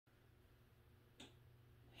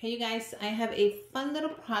Hey you guys, I have a fun little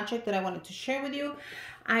project that I wanted to share with you.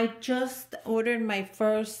 I just ordered my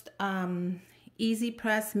first Easy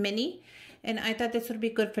Press Mini, and I thought this would be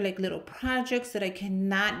good for like little projects that I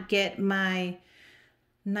cannot get my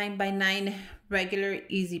 9x9 regular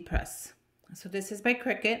Easy Press. So this is by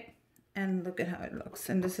Cricut, and look at how it looks.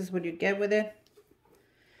 And this is what you get with it.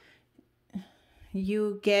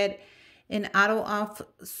 You get an auto off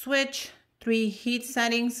switch, 3 heat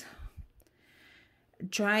settings,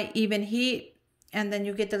 dry even heat, and then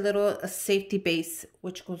you get the little safety base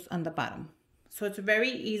which goes on the bottom. So it's very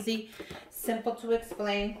easy, simple to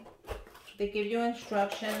explain. They give you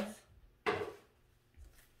instructions,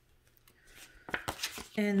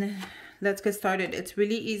 and let's get started. It's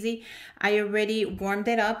really easy. I already warmed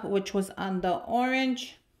it up, which was on the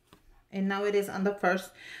orange, and now it is on the first.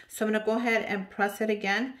 So I'm gonna go ahead and press it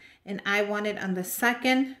again, and I want it on the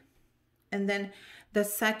second, and then the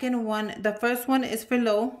second one, the first one is for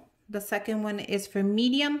low, the second one is for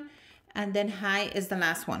medium, and then high is the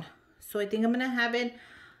last one. So I think I'm gonna have it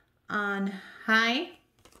on high.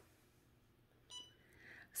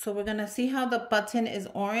 So we're gonna see how the button is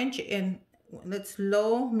orange, and it's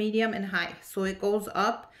low, medium, and high. So it goes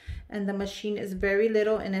up, and the machine is very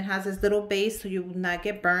little, and it has this little base so you will not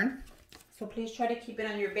get burned. So please try to keep it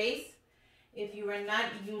on your base if you are not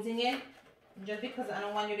using it, just because I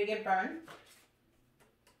don't want you to get burned.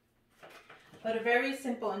 But very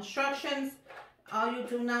simple instructions. All you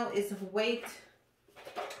do now is wait.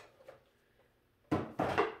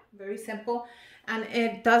 Very simple. And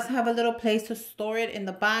it does have a little place to store it in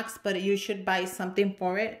the box, but you should buy something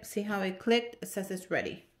for it. See how it clicked? It says it's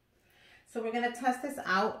ready. So we're going to test this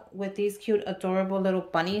out with these cute, adorable little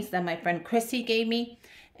bunnies that my friend Chrissy gave me.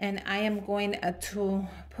 And I am going to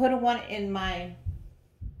put one in my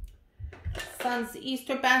son's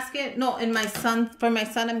Easter basket. No, for my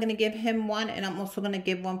son, I'm going to give him one, and I'm also going to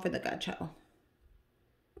give one for the godchild.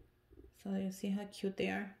 So you see how cute they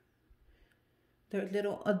are? They're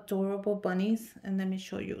little adorable bunnies. And let me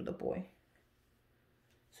show you the boy.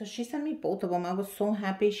 So she sent me both of them. I was so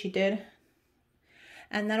happy she did.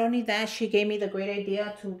 And not only that, she gave me the great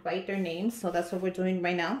idea to write their names. So that's what we're doing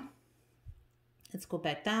right now. Let's go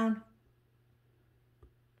back down.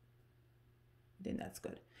 I think that's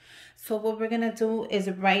good. So what we're gonna do is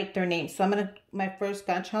write their names. So my first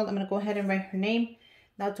godchild, I'm gonna go ahead and write her name.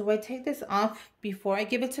 Now, do I take this off before I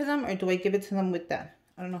give it to them, or do I give it to them with that?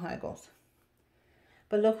 I don't know how it goes.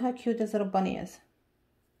 But look how cute this little bunny is.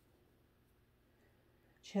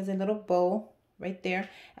 She has a little bow right there.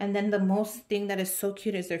 And then the most thing that is so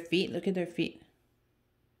cute is their feet. Look at their feet.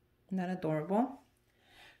 Isn't that adorable?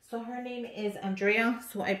 So her name is Andrea.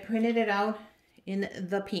 So I printed it out in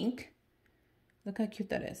the pink. Look how cute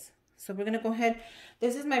that is. So we're going to go ahead.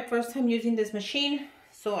 This is my first time using this machine,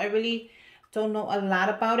 so I really don't know a lot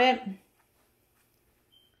about it.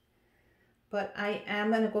 But I am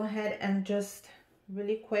going to go ahead and just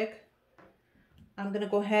really quick, I'm going to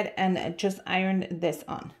go ahead and just iron this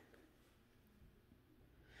on.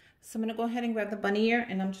 So I'm going to go ahead and grab the bunny ear,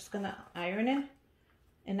 and I'm just going to iron it.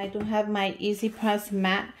 And I do have my Easy Press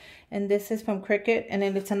mat, and this is from Cricut, and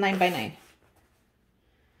then it's a 9x9.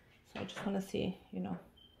 So I just want to see, you know,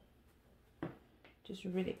 just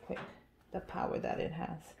really quick, the power that it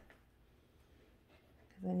has.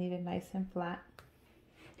 Because I need it nice and flat.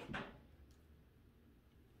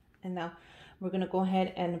 And now we're going to go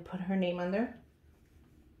ahead and put her name under.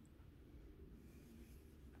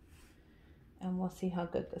 And we'll see how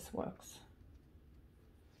good this works.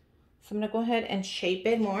 So I'm going to go ahead and shape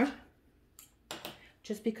it more.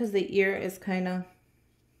 Just because the ear is kind of,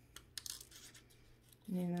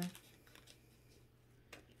 you know.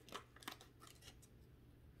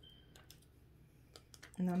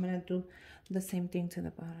 And I'm going to do the same thing to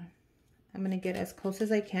the bottom. I'm going to get as close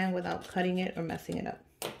as I can without cutting it or messing it up.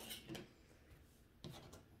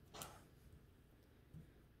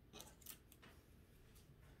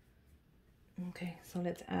 Okay, so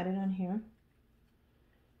let's add it on here.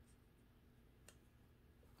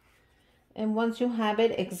 And once you have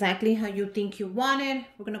it exactly how you think you want it,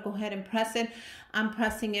 we're going to go ahead and press it. I'm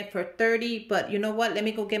pressing it for 30, but you know what? Let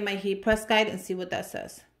me go get my heat press guide and see what that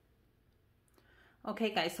says.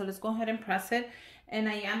 Okay guys, so let's go ahead and press it. And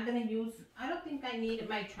I am going to use, I don't think I need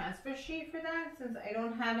my transfer sheet for that since I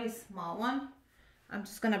don't have a small one. I'm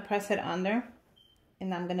just going to press it under,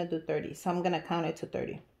 and I'm going to do 30. So I'm going to count it to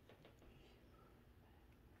 30.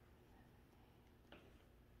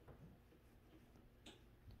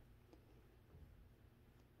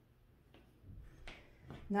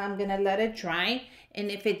 Now I'm going to let it dry,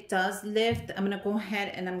 and if it does lift, I'm going to go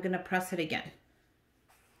ahead and I'm going to press it again.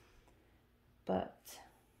 But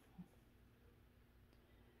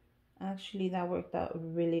Actually, that worked out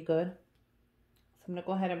really good. So I'm gonna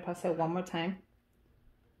go ahead and press it one more time.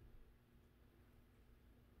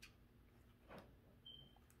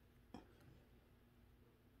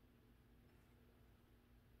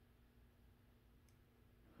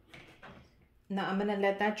 Now I'm gonna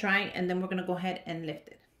let that dry, and then we're gonna go ahead and lift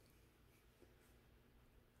it.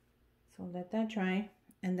 So let that dry,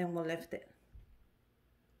 and then we'll lift it.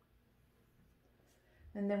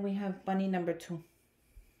 And then we have bunny number 2.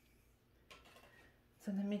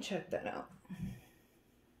 So let me check that out.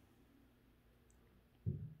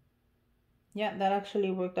 Yeah, that actually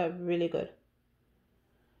worked out really good.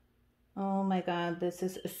 Oh my god, this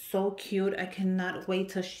is so cute. I cannot wait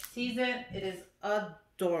till she sees it. It is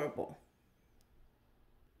adorable.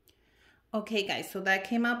 Okay guys, so that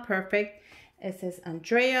came out perfect. It says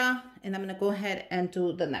Andrea, and I'm gonna go ahead and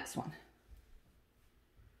do the next one.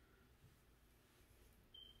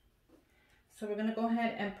 So we're gonna go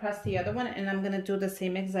ahead and press the other one, and I'm gonna do the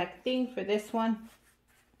same exact thing for this one.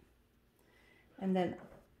 And then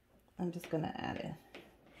I'm just gonna add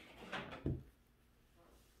it.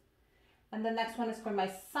 And the next one is for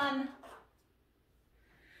my son.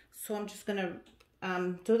 So I'm just gonna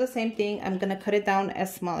do the same thing. I'm gonna cut it down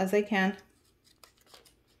as small as I can.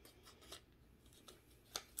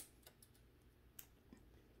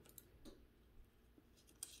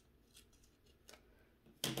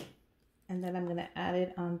 And then I'm gonna add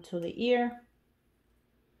it onto the ear.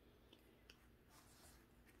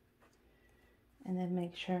 And then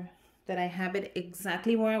make sure that I have it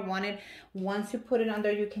exactly where I want it. Once you put it under,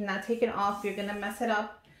 you cannot take it off. You're gonna mess it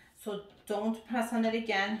up. So don't press on it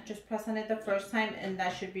again. Just press on it the first time, and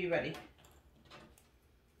that should be ready.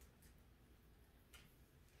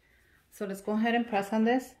 So let's go ahead and press on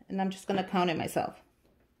this, and I'm just gonna count it myself.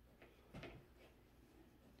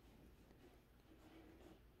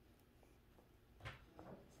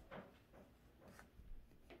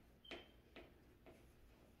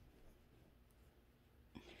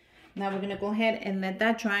 Now we're gonna go ahead and let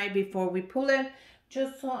that dry before we pull it,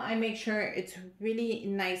 just so I make sure it's really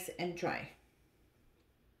nice and dry.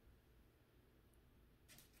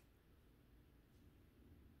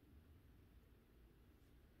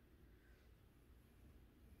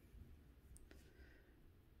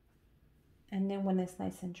 And then when it's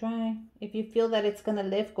nice and dry, if you feel that it's gonna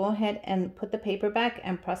lift, go ahead and put the paper back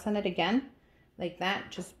and press on it again, like that.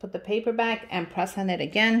 Just put the paper back and press on it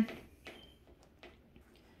again.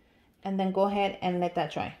 And then go ahead and let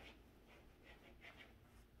that dry.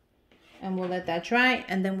 And we'll let that dry,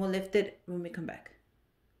 and then we'll lift it when we come back.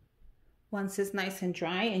 Once it's nice and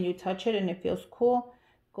dry and you touch it and it feels cool,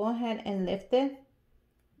 go ahead and lift it.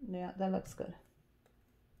 Yeah, that looks good.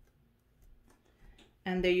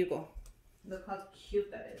 And there you go. Look how cute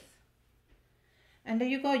that is. And there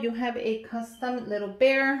you go. You have a custom little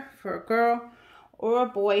bear for a girl or a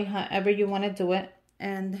boy, however you want to do it.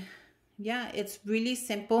 And yeah, it's really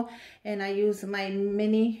simple, and I use my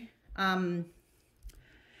mini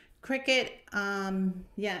cricut.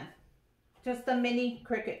 Yeah, just the mini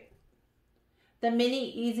cricut, the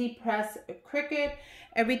mini easy press cricut.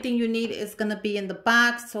 Everything you need is gonna be in the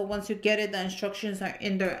box, so once you get it, the instructions are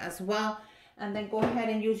in there as well. And then go ahead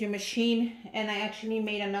and use your machine. And I actually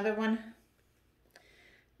made another one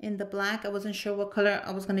in the black. I wasn't sure what color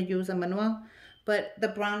I was gonna use, a manual, but the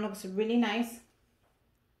brown looks really nice.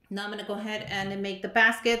 Now I'm gonna go ahead and make the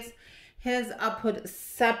baskets. His I'll put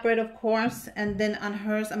separate, of course, and then on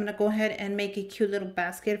hers I'm gonna go ahead and make a cute little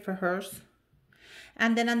basket for hers.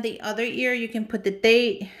 And then on the other ear, you can put the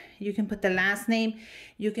date, you can put the last name,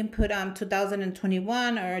 you can put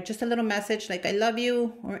 2021, or just a little message like I love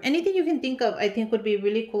you, or anything you can think of. I think would be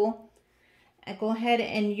really cool. And go ahead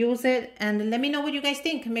and use it, and let me know what you guys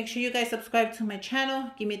think. Make sure you guys subscribe to my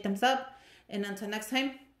channel, give me a thumbs up, and until next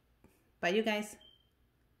time, bye you guys.